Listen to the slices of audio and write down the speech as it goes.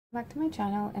Back to my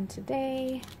channel, and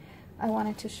today I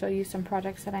wanted to show you some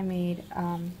projects that I made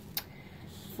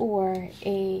for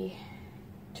a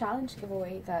challenge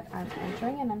giveaway that I'm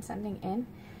entering and I'm sending in.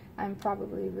 I'm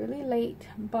probably really late,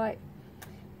 but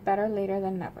better later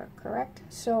than never, correct?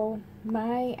 So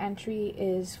my entry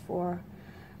is for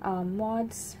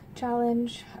Maud's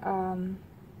challenge.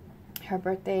 Her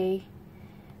birthday,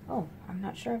 oh, I'm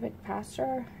not sure if it passed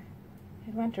or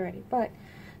it went already, but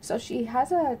so she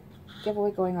has a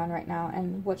giveaway going on right now,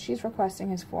 and what she's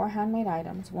requesting is 4 handmade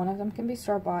items. One of them can be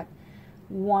store-bought.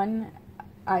 One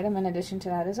item in addition to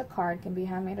that is a card, can be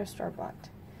handmade or store-bought.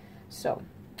 So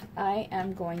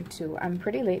I'm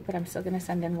pretty late, but I'm still going to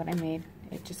send in what I made.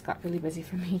 It just got really busy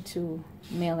for me to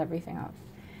mail everything out.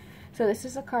 So this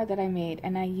is a card that I made,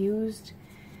 and I used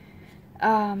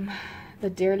the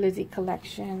Dear Lizzie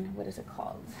collection. What is it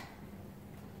called?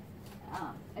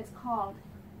 It's called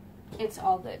It's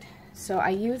All Good. So I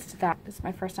used that. This is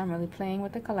my first time really playing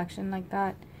with the collection like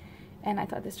that, and I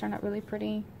thought this turned out really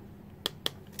pretty.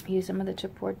 I used some of the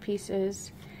chipboard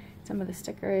pieces, some of the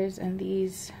stickers, and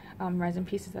these resin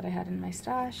pieces that I had in my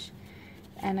stash,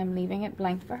 and I'm leaving it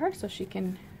blank for her so she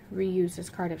can reuse this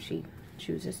card if she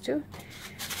chooses to.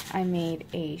 I made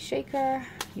a shaker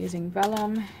using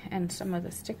vellum and some of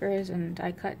the stickers and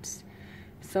die cuts.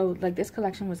 So like this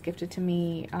collection was gifted to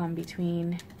me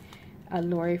between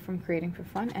Lori from Creating for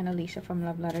Fun and Alicia from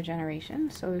Love Letter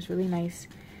Generation. So it was really nice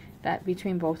that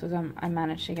between both of them I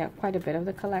managed to get quite a bit of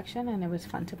the collection, and it was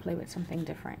fun to play with something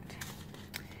different.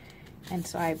 And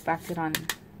so I backed it on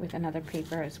with another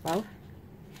paper as well,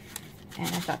 and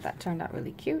I thought that turned out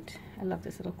really cute. I love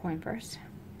this little coin purse.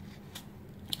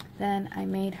 Then I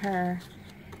made her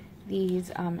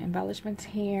these embellishments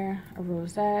here, a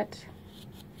rosette,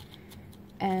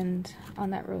 and on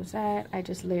that rosette I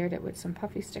just layered it with some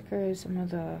puffy stickers, some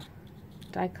of the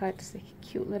die cuts, a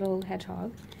cute little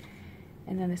hedgehog,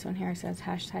 and then this one here says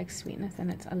 #sweetness,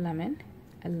 and it's a lemon.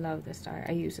 I love this die.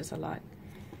 I use this a lot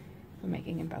for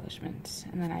making embellishments.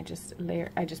 And then I just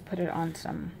put it on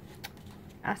some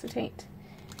acetate.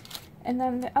 And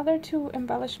then the other two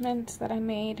embellishments that I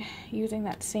made using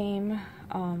that same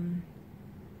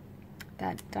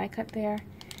that die cut there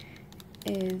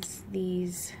is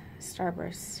these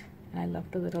Starbursts, and I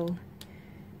love the little,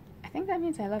 I think that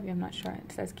means I love you, I'm not sure.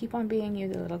 It says keep on being you,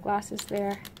 the little glasses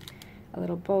there, a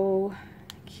little bow,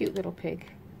 cute little pig,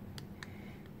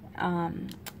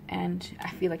 and I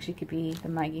feel like she could be the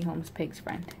Maggie Holmes pig's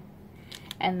friend.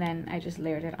 And then I just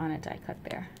layered it on a die cut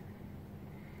there.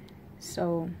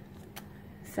 So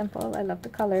simple. I love the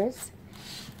colors,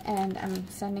 and I'm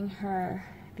sending her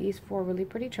these 4 really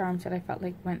pretty charms that I felt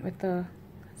like went with the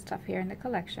stuff here in the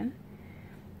collection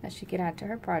that she could add to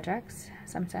her projects.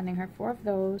 So I'm sending her 4 of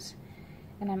those,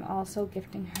 and I'm also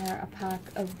gifting her a pack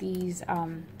of these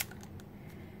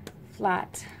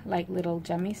flat, like little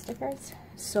gemmy stickers.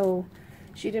 So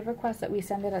she did request that we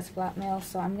send it as flat mail,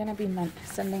 so I'm gonna be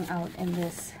sending out in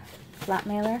this flat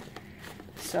mailer.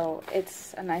 So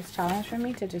it's a nice challenge for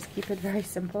me to just keep it very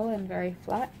simple and very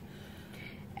flat.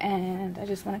 And I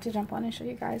just wanted to jump on and show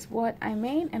you guys what I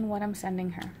made and what I'm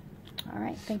sending her.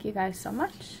 Alright, thank you guys so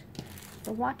much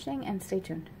for watching, and stay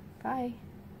tuned. Bye.